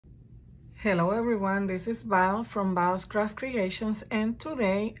Hello everyone, this is Val from Val's Craft Creations, and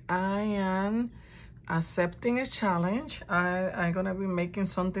today I am accepting a challenge. I'm gonna be making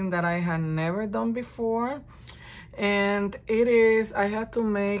something that I had never done before, and it is I had to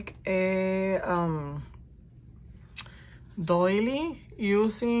make a doily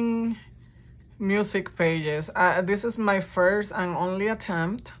using music pages. This is my first and only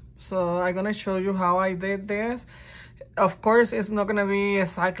attempt, so I'm gonna show you how I did this. Of course, it's not gonna be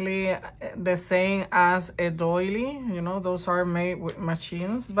exactly the same as a doily, you know, those are made with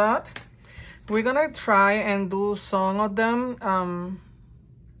machines, but we're gonna try and do some of them,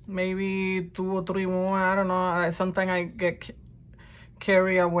 maybe 2 or 3 more. I don't know, sometimes I get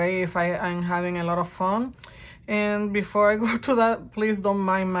carried away if I'm having a lot of fun. And before I go to that, please don't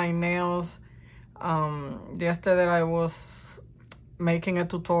mind my nails. Yesterday I was making a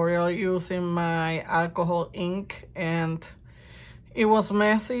tutorial using my alcohol ink and it was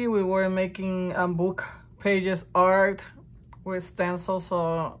messy. We were making book pages art with stencils,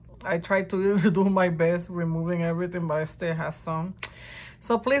 so I tried to do my best removing everything, but I still have some.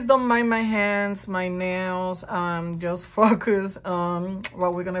 So please don't mind my hands, my nails, just focus on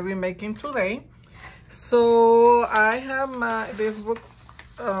what we're gonna be making today. So I have this book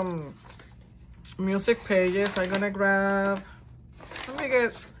music pages. I'm gonna grab, let me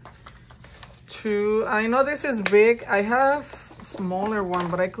get 2. I know this is big. I have a smaller one,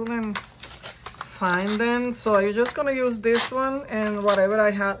 but I couldn't find them. So I'm just gonna use this one, and whatever I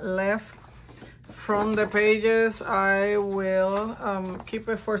had left from the pages, I will keep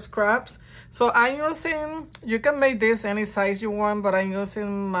it for scraps. So I'm using, you can make this any size you want, but I'm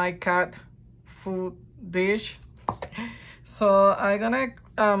using my cat food dish. So I'm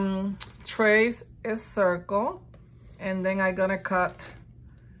gonna trace a circle, and then I'm gonna cut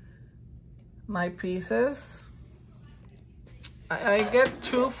my pieces. I get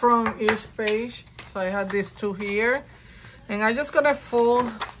 2 from each page, so I have these 2 here, and I'm just gonna fold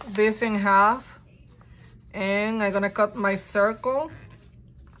this in half, and I'm gonna cut my circle.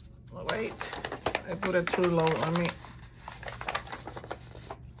 Wait, I put it too low.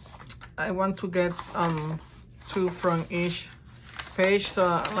 I want to get 2 from each page,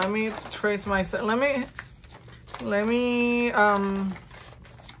 so let me trace myself. Let me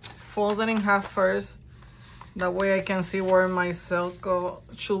fold it in half first. That way I can see where my circle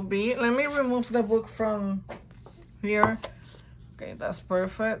should be. Let me remove the book from here. Okay, that's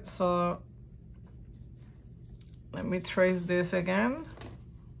perfect. So let me trace this again.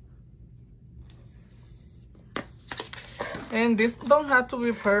 And this don't have to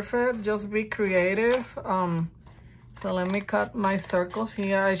be perfect, just be creative. So let me cut my circles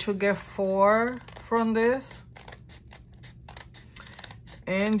here. I should get 4 from this.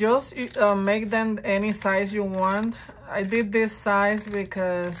 And just make them any size you want. I did this size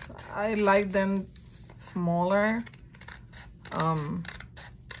because I like them smaller.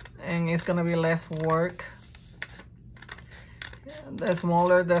 And it's gonna be less work. The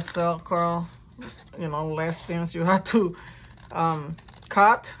smaller the circle, you know, less things you have to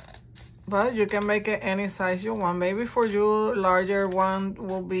cut. But you can make it any size you want. Maybe for you, larger one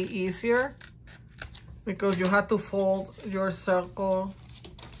will be easier because you have to fold your circle.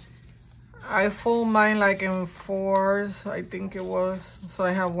 I fold mine like in 4s, I think it was. So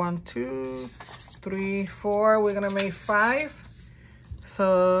I have 1, 2, 3, 4. We're gonna make 5.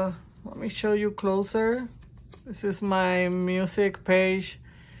 So let me show you closer. This is my music page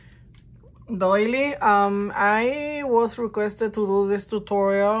doily. I was requested to do this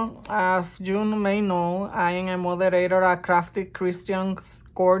tutorial. As you may know, I am a moderator at Crafty Christians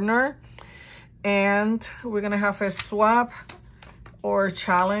Corner, and we're gonna have a swap or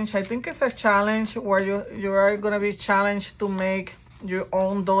challenge. I think it's a challenge where you are gonna be challenged to make your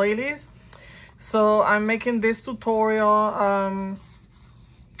own doilies. So I'm making this tutorial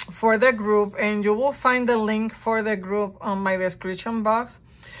for the group, and you will find the link for the group on my description box.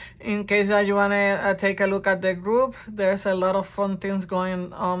 In case that you wanna take a look at the group, there's a lot of fun things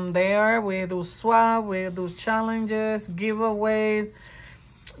going on there. We do swap, we do challenges, giveaways.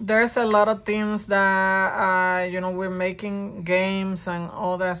 There's a lot of things that you know, we're making games and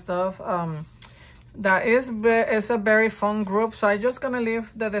all that stuff. That is a very fun group. So I'm just gonna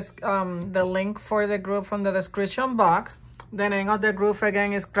leave the link for the group from the description box. The name of the group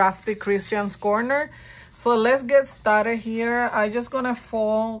again is Crafty Christians Corner. So let's get started here. I'm just gonna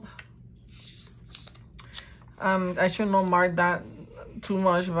fold. I should not mark that too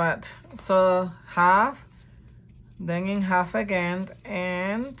much, but so half, then in half again,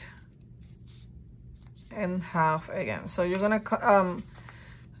 and half again. So you're gonna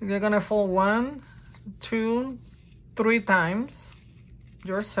fold 1, 2, 3 times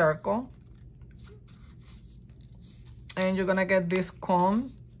your circle. and you're gonna get this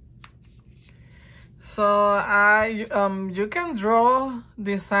cone. So you can draw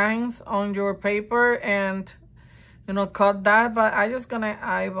designs on your paper and, you know, cut that, but I just gonna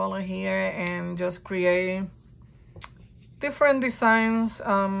eyeball it here and just create different designs.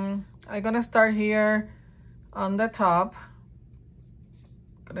 I'm gonna start here on the top.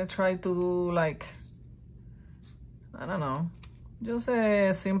 Gonna try to do like, I don't know, just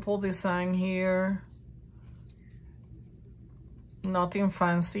a simple design here, nothing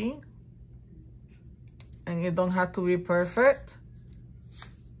fancy, and it don't have to be perfect.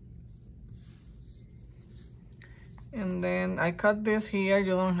 And then I cut this here,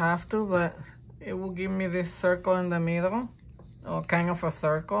 you don't have to, but it will give me this circle in the middle, or kind of a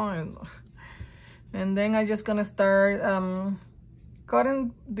circle. And then I just gonna start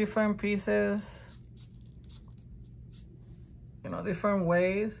cutting different pieces, you know, different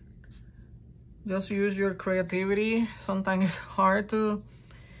ways. Just use your creativity. Sometimes it's hard to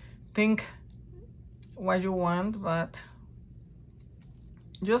think what you want, but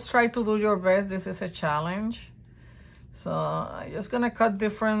just try to do your best. This is a challenge. So I'm just gonna cut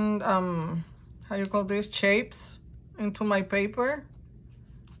different, how you call this, shapes into my paper.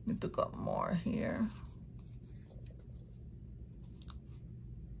 Need to cut more here.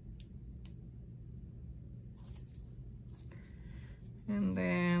 And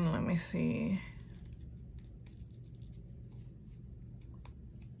then let me see.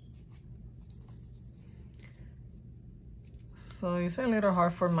 So it's a little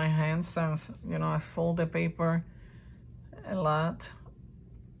hard for my hands since, you know, I fold the paper a lot.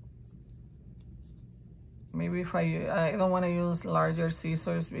 Maybe if I don't want to use larger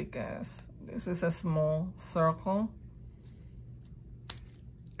scissors because this is a small circle.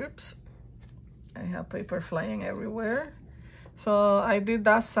 Oops, I have paper flying everywhere. So I did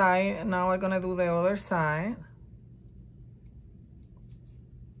that side, now I'm gonna do the other side.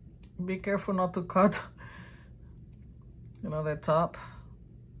 Be careful not to cut, you know, the top.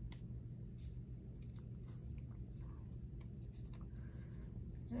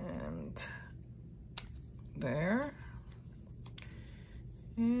 And there.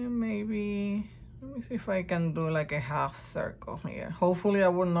 And maybe, let me see if I can do like a half circle here. Hopefully I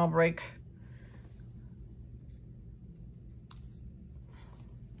will not break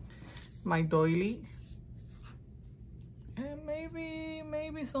my doily. And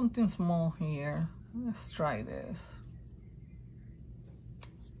maybe something small here. Let's try this.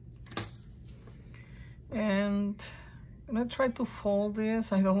 And I'm gonna try to fold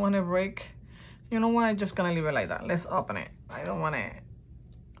this. I don't want to break. You know what? I'm just gonna leave it like that. Let's open it. I don't want to.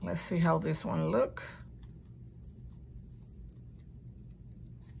 Let's see how this one looks.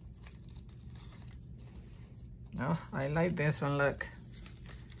 Oh, I like this one. Look.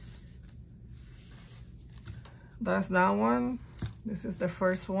 That's that one. This is the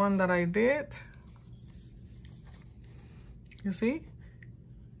first one that I did. You see?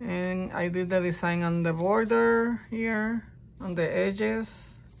 And I did the design on the border here, on the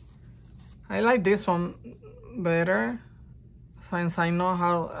edges. I like this one better since I know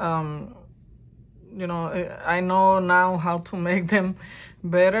how, you know, I know now how to make them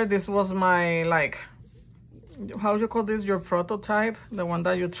better. This was my, like, how you call this, your prototype, the one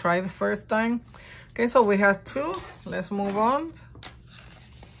that you tried the first time. Okay, so we have two. Let's move on.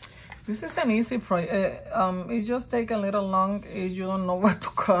 This is an easy project. It just takes a little long if you don't know what to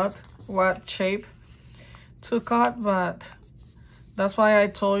cut, what shape to cut, but that's why I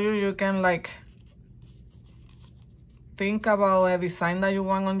told you you can like think about a design that you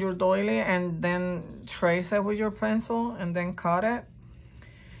want on your doily and then trace it with your pencil and then cut it.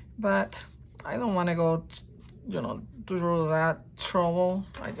 But I don't want to go, you know, through that trouble.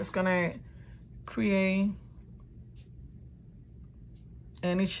 I'm just gonna create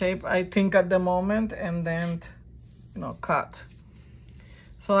any shape I think at the moment and then, you know, cut.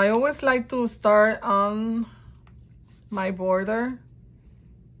 So I always like to start on my border.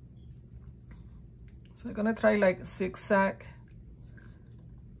 So I'm gonna try like zigzag.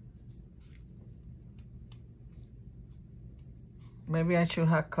 Maybe I should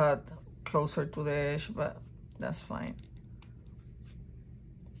have cut closer to the edge, but that's fine.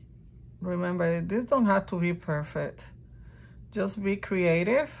 Remember, this don't have to be perfect. Just be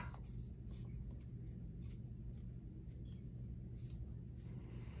creative.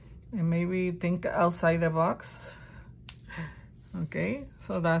 And maybe think outside the box. Okay,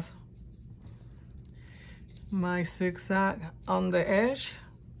 so that's my zigzag on the edge.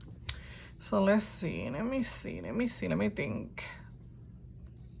 So let's see, let me think.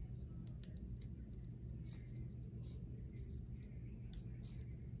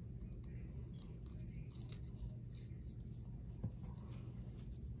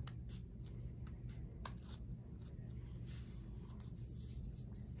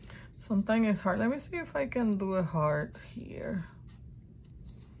 Sometimes it's hard. Let me see if I can do a heart here.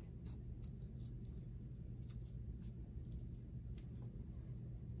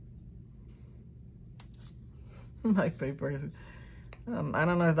 My paper is, I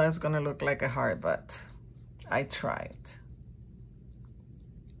don't know if that's gonna look like a heart, but I tried.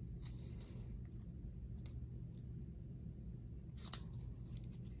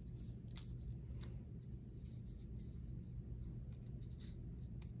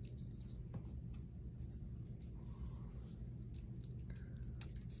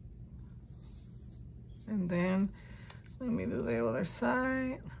 And then let me do the other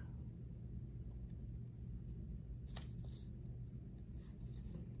side.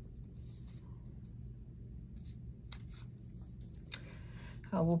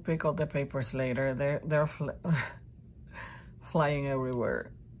 I will pick up the papers later. They're flying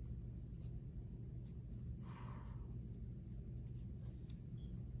everywhere.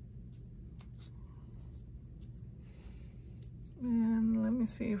 And let me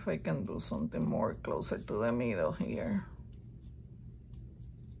see if I can do something more closer to the middle here.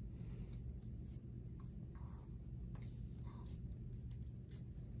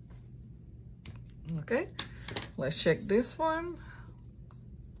 Okay, let's check this one.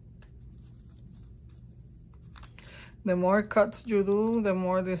 The more cuts you do, the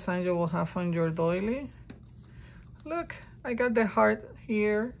more design you will have on your doily. Look, I got the heart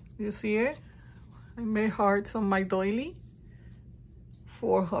here. You see it? I made hearts on my doily.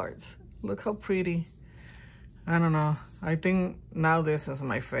 4 hearts. Look how pretty. I don't know. I think now this is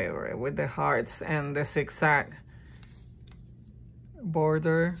my favorite with the hearts and the zigzag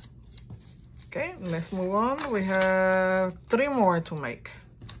border. Okay, let's move on. We have 3 more to make.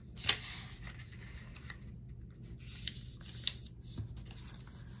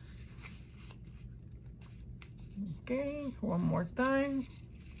 Okay, one more time.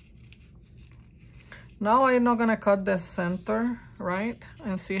 Now I'm not gonna cut the center, right?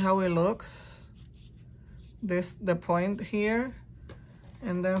 And see how it looks. The point here.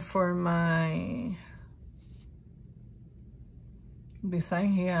 And then for my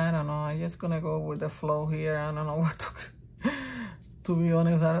design here, I don't know. I'm just gonna go with the flow here. I don't know what to be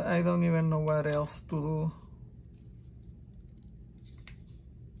honest, I don't even know what else to do.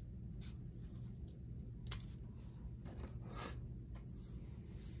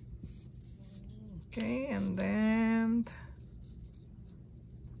 Okay, and then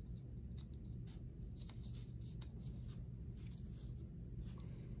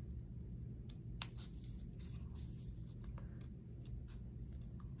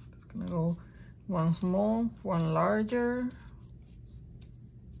just gonna go one small, one larger.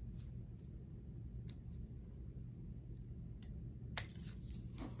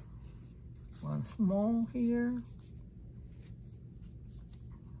 One small here.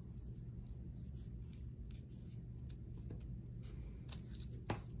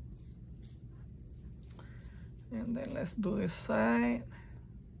 And then let's do this side.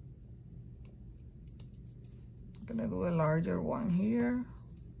 I'm gonna do a larger one here.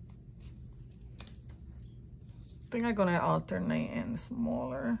 I think I'm gonna alternate and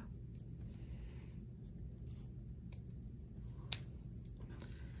smaller.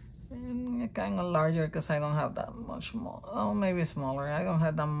 And kind of larger because I don't have that much more. Oh, maybe smaller. I don't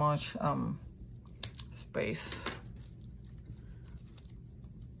have that much space.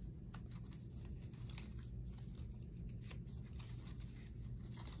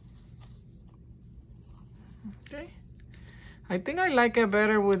 Okay, I think I like it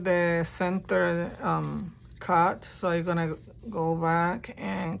better with the center cut, so I'm gonna go back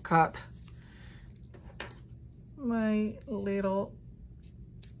and cut my little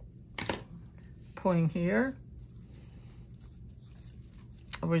point here.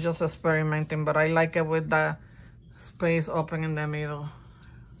 We're just experimenting, but I like it with the space open in the middle.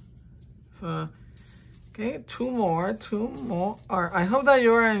 So, okay, two more. I hope that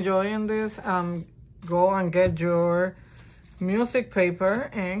you're enjoying this. Go and get your music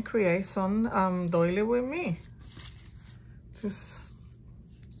paper and create some doily with me. This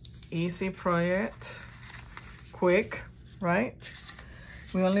easy project, quick, right?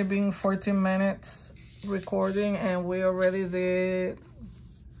 We only been 14 minutes recording and we already did,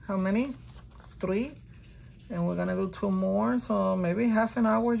 how many? 3, and we're gonna do 2 more, so maybe half an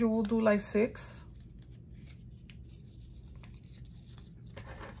hour you will do like 6.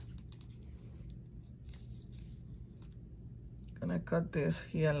 Gonna cut this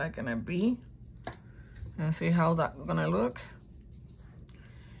here like in a B and see how that's gonna look.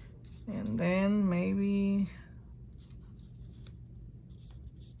 And then maybe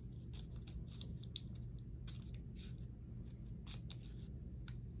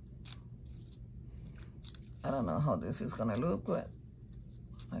don't know how this is gonna look, but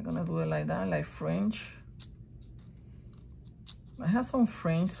I'm gonna do it like that, like French. I have some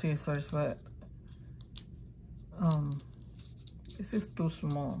French scissors, but this is too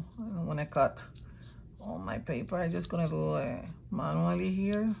small. I don't want to cut all my paper. I'm just gonna do it manually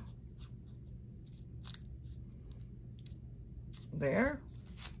here. There.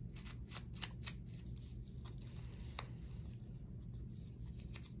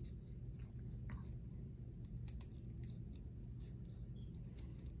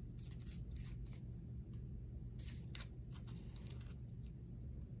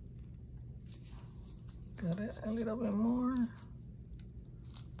 Got it a little bit more.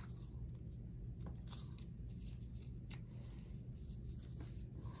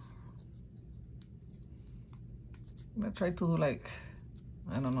 I'm gonna try to do like,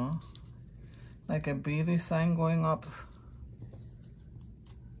 I don't know, like a bee design going up.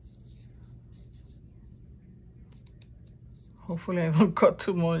 Hopefully I don't cut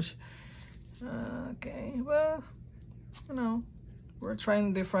too much. Okay, well, you know, we're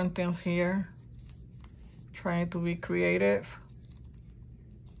trying different things here. Trying to be creative.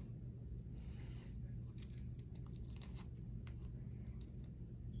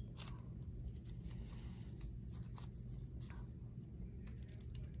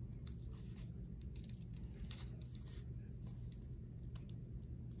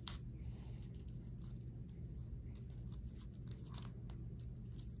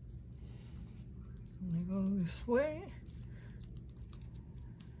 Let me go this way.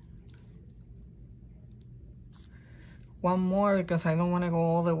 One more because I don't want to go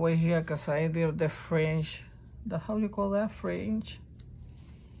all the way here because I did the French. That's how you call that, French?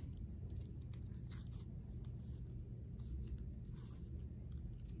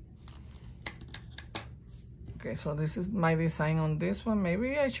 Okay, so this is my design on this one.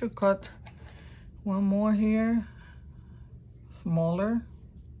 Maybe I should cut one more here, smaller,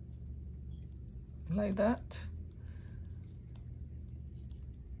 like that.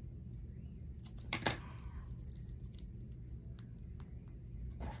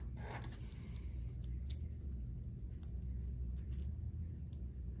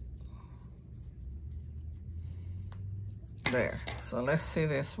 There. So let's see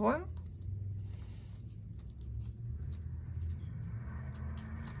this one.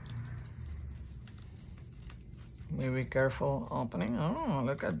 Be careful opening. Oh,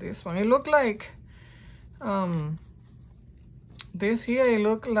 look at this one. It looked like this here. It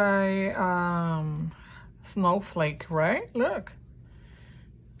looked like snowflake, right? Look,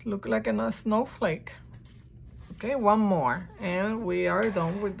 look like a snowflake. Okay, one more, and we are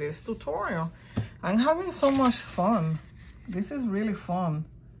done with this tutorial. I'm having so much fun. This is really fun.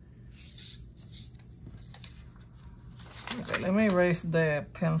 Okay, let me erase the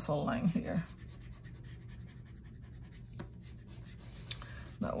pencil line here.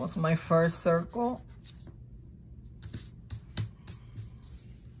 That was my first circle.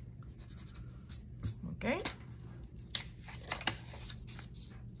 Okay.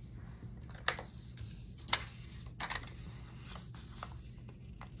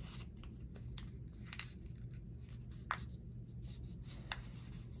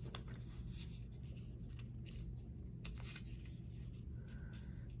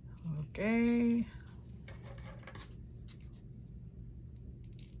 Okay.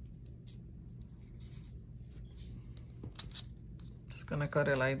 Just gonna cut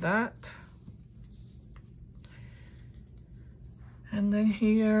it like that. And then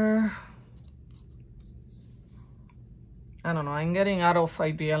here, I don't know, I'm getting out of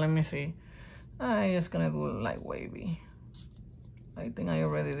idea. Let me see. I'm just gonna do it like wavy. I think I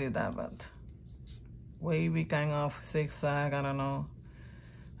already did that, but wavy kind of zigzag. I don't know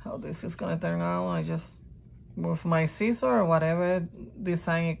how this is gonna turn out. I just move my scissor or whatever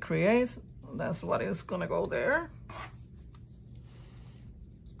design it creates. That's what is gonna go there.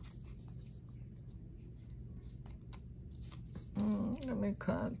 Let me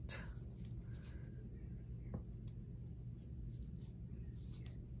cut.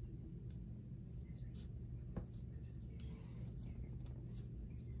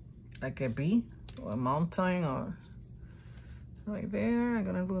 Like a bee or a mountain or right there. I'm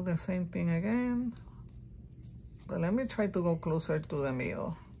gonna do the same thing again. But let me try to go closer to the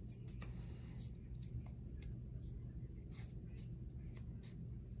middle.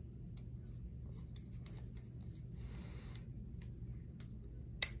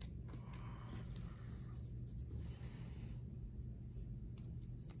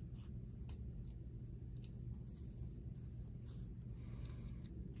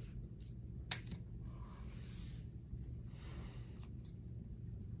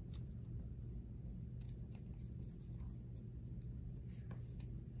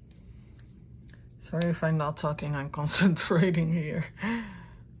 Sorry if I'm not talking, I'm concentrating here.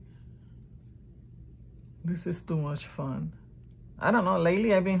 This is too much fun. I don't know,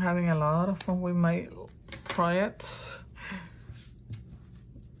 lately I've been having a lot of fun with my projects.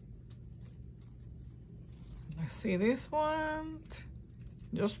 Let's see this one.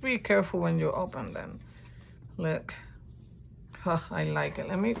 Just be careful when you open them. Look, I like it.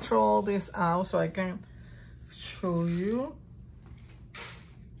 Let me throw all this out so I can show you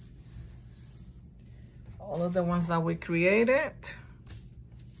all of the ones that we created.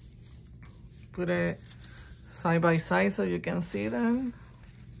 Put it side by side so you can see them.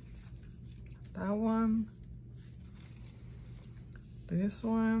 That one, this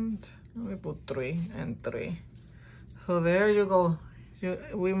one, we put 3 and 3. So there you go.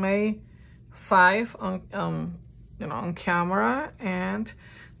 We made 5 on you know, on camera, and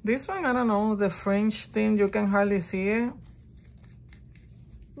this one, I don't know, the fringe thing, you can hardly see it,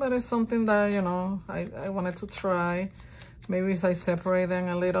 but it's something that, you know, I wanted to try. Maybe if I separate them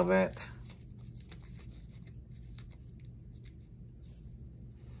a little bit.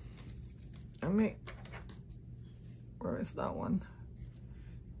 Let me, where is that one?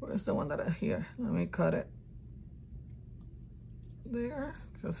 Where is the one that I here? Let me cut it there,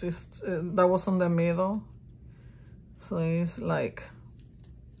 because it's that was on the middle, so it's like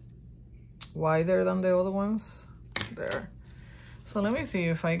wider than the other ones there. So let me see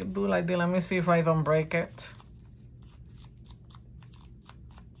if I do like this. Let me see if I don't break it.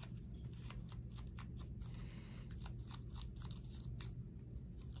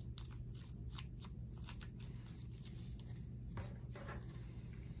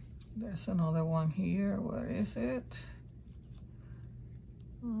 There's another one here. Where is it?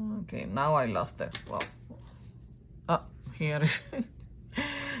 Okay, now I lost it. Well, here it is.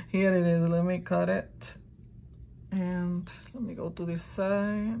 Here it is. Let me cut it. And let me go to this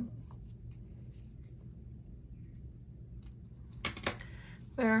side.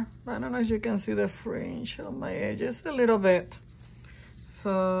 There. I don't know if you can see the fringe on my edges a little bit.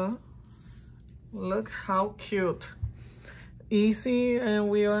 So look how cute. Easy, and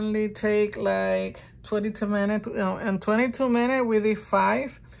we only take like 22 minutes. And 22 minutes we did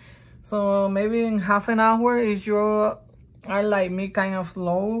 5. So maybe in half an hour, if you are like me, kind of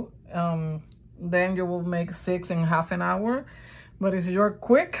slow, then you will make 6 in half an hour. But if you're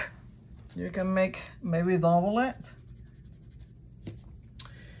quick, you can make maybe double it.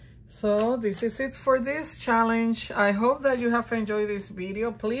 So this is it for this challenge. I hope that you have enjoyed this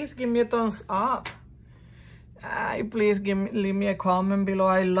video. Please give me a thumbs up. Please leave me a comment below.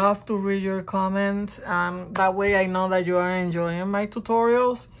 I love to read your comments. That way I know that you are enjoying my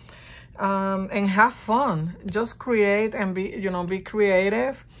tutorials. And have fun. Just create and be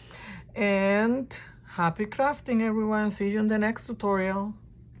creative. And happy crafting, everyone. See you in the next tutorial.